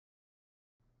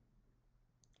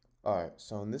Alright,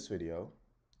 so in this video,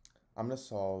 I'm going to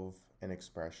solve an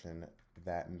expression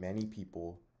that many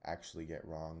people actually get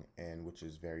wrong and which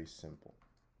is very simple.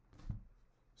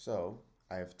 So,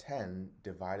 I have 10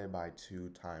 divided by 2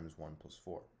 times 1 plus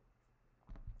 4.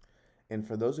 And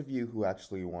for those of you who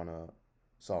actually want to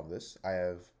solve this, I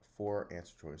have 4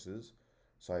 answer choices.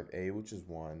 So I have A, which is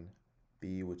 1,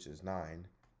 B, which is 9,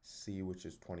 C, which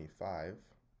is 25,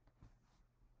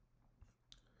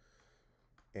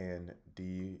 and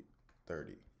D,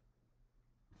 30.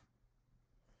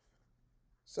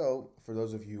 So, for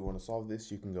those of you who want to solve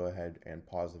this, you can go ahead and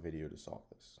pause the video to solve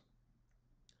this.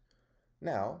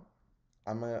 Now,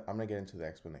 I'm gonna get into the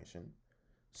explanation.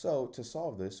 So, to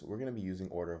solve this, we're going to be using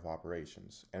order of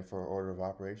operations. And for order of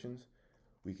operations,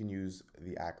 we can use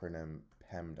the acronym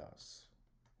PEMDAS.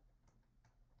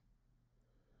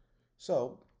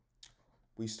 So,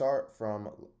 we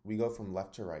go from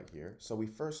left to right here. So we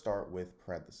first start with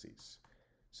parentheses.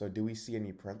 So do we see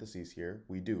any parentheses here?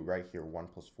 We do, right here, 1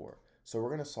 plus 4. So we're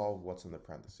going to solve what's in the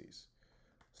parentheses.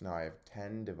 So now I have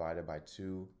 10 divided by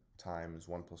 2 times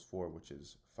 1 plus 4, which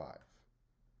is 5.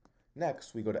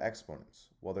 Next, we go to exponents.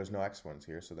 Well, there's no exponents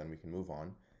here, so then we can move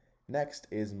on. Next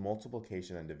is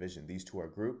multiplication and division. These two are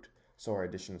grouped, so are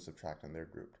addition and subtraction, they're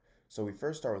grouped. So we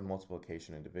first start with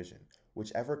multiplication and division.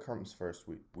 Whichever comes first,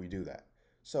 we do that.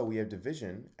 So we have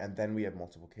division, and then we have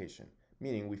multiplication,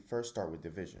 meaning we first start with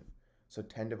division. So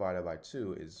 10 divided by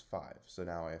 2 is 5. So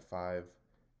now I have 5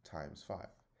 times 5.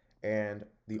 And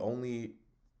the only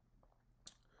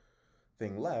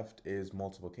thing left is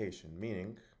multiplication,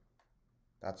 meaning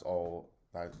that's all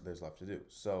that there's left to do.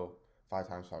 So 5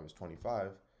 times 5 is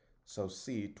 25. So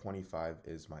C, 25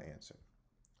 is my answer.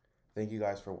 Thank you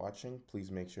guys for watching. Please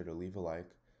make sure to leave a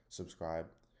like, subscribe,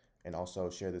 and also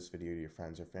share this video to your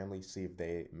friends or family. See if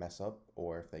they mess up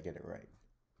or if they get it right.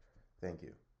 Thank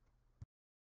you.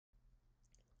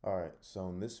 Alright, so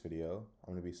in this video,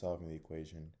 I'm going to be solving the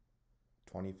equation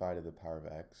 25 to the power of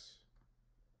x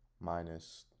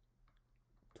minus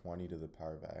 20 to the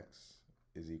power of x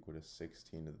is equal to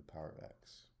 16 to the power of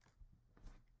x.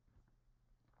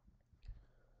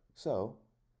 So,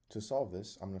 to solve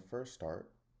this, I'm going to first start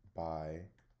by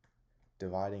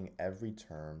dividing every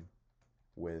term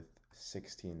with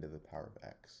 16 to the power of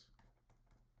x.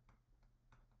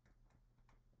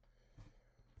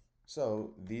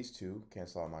 So these two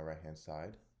cancel out on my right-hand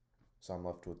side. So I'm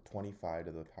left with 25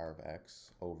 to the power of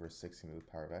x over 16 to the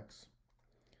power of x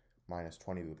minus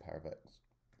 20 to the power of x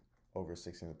over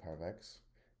 16 to the power of x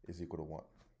is equal to 1.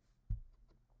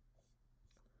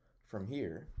 From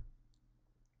here,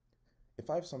 if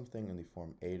I have something in the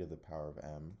form a to the power of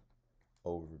m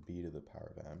over b to the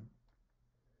power of m,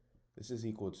 this is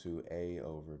equal to a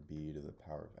over b to the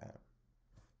power of m.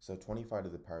 So 25 to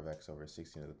the power of x over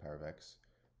 16 to the power of x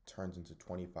turns into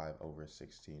 25 over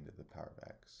 16 to the power of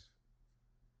x.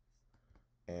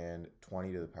 And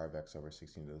 20 to the power of x over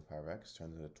 16 to the power of x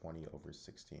turns into 20 over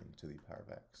 16 to the power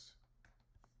of x.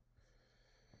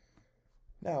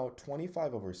 Now,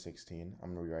 25 over 16,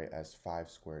 I'm going to rewrite as 5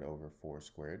 squared over 4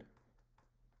 squared.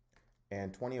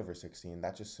 And 20 over 16,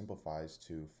 that just simplifies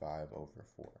to 5 over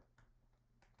 4.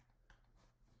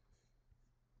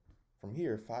 From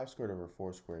here, 5 squared over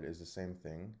 4 squared is the same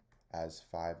thing as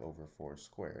 5 over 4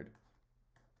 squared.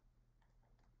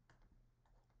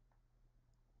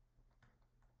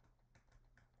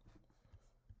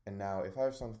 And now, if I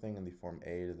have something in the form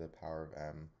a to the power of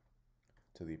m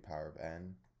to the power of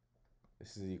n,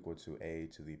 this is equal to a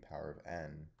to the power of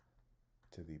n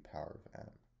to the power of m.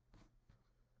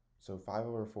 So 5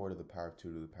 over 4 to the power of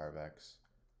 2 to the power of x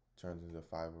turns into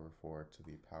 5 over 4 to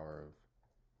the power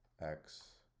of x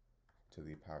to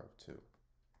the power of 2.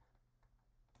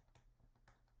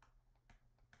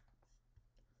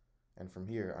 And from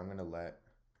here, I'm going to let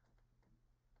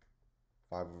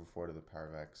 5 over 4 to the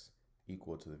power of x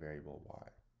equal to the variable y.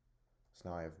 So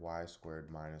now I have y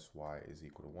squared minus y is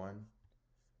equal to 1.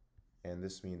 And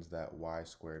this means that y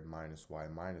squared minus y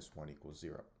minus 1 equals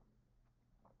 0.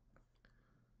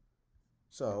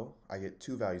 So I get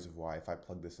two values of y. If I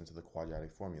plug this into the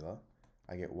quadratic formula,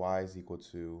 I get y is equal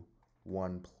to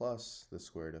 1 plus the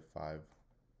square root of 5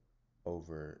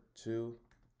 over 2,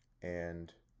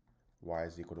 and y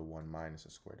is equal to 1 minus the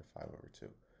square root of 5 over 2.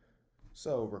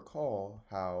 So recall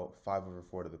how 5 over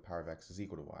 4 to the power of x is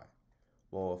equal to y.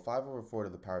 Well, if 5 over 4 to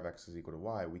the power of x is equal to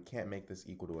y, we can't make this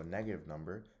equal to a negative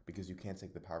number because you can't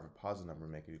take the power of a positive number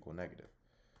and make it equal negative.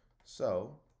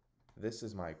 So this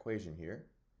is my equation here.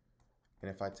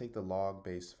 And if I take the log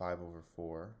base 5 over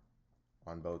 4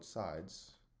 on both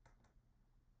sides,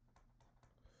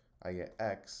 I get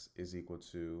x is equal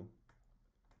to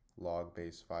log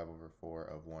base 5 over 4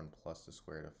 of 1 plus the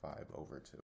square root of 5 over 2.